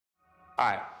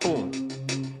Alright, boom.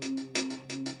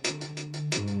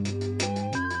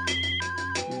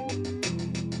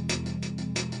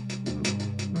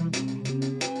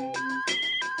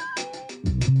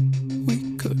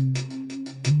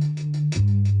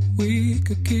 We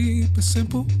could keep it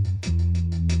simple.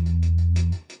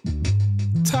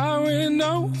 Towering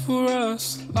over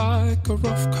us like a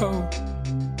rough coat.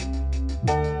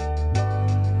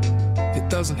 It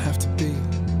doesn't have to be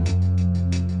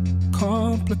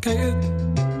complicated.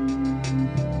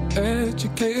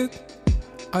 Educated,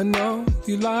 I know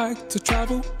you like to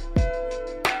travel.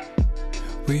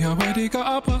 We already got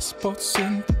our passports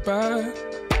in the bag.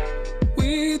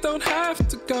 We don't have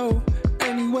to go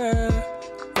anywhere.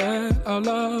 Let our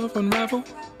love unravel.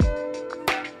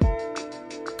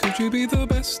 Could you be the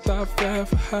best I've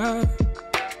ever had?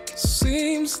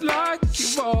 Seems like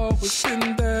you've always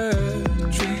been there.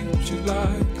 Treat you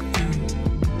like you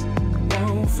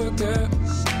won't forget.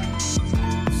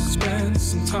 Spend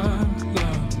some time,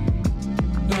 love,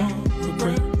 no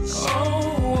regret.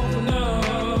 Oh, open up.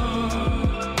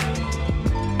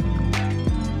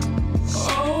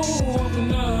 Oh,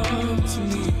 open up to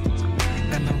me,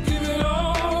 and I'll give it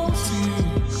all to you.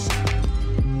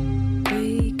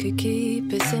 We could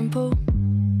keep it simple,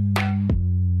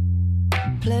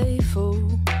 playful,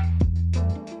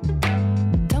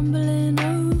 tumbling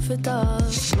over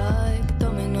dust like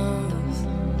dominoes.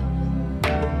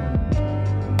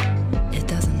 It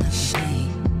doesn't have to be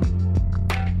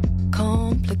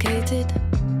complicated,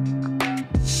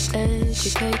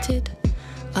 educated.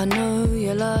 I know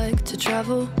you like to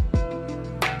travel.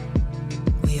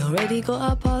 We already got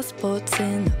our passports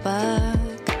in the bag,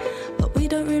 but we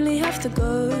don't really have to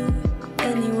go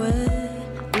anywhere.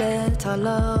 Let our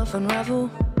love unravel.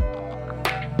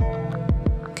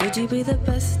 Could you be the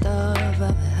best I've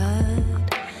ever had?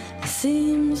 It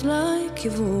seems like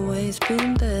you've always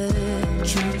been there.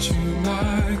 Treat you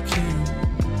like you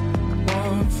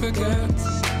won't forget.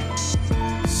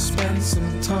 Spend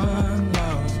some time,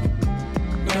 love,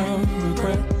 no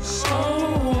regret.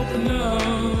 Oh, open up.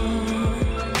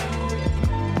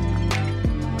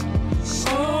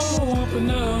 Oh, open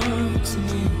up to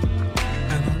me,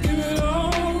 and I'll give it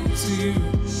all to you.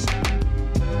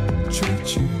 Treat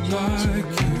you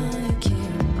like you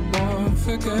won't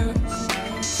forget.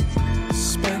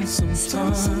 Spend some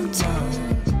time, love,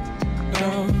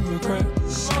 no regret.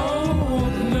 Oh,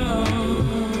 open up.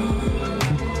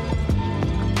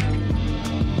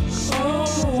 Oh,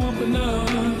 open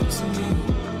up to me,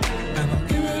 and I'll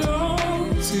give it all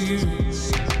to you.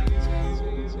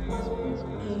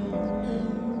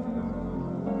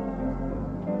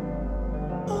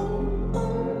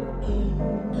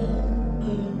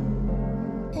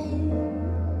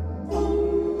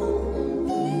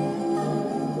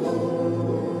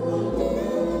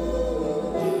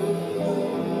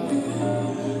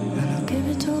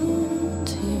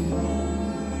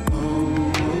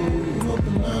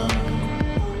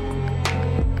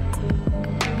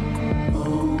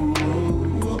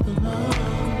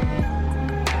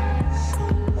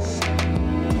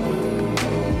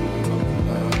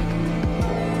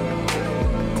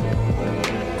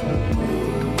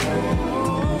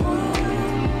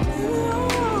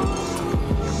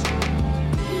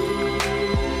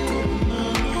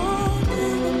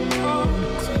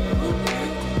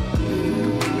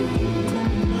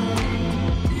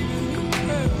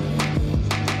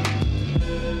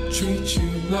 Treat you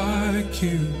like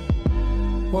you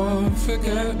won't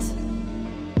forget.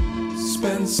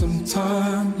 Spend some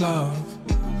time, love,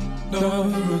 no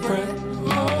regret.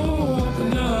 Oh.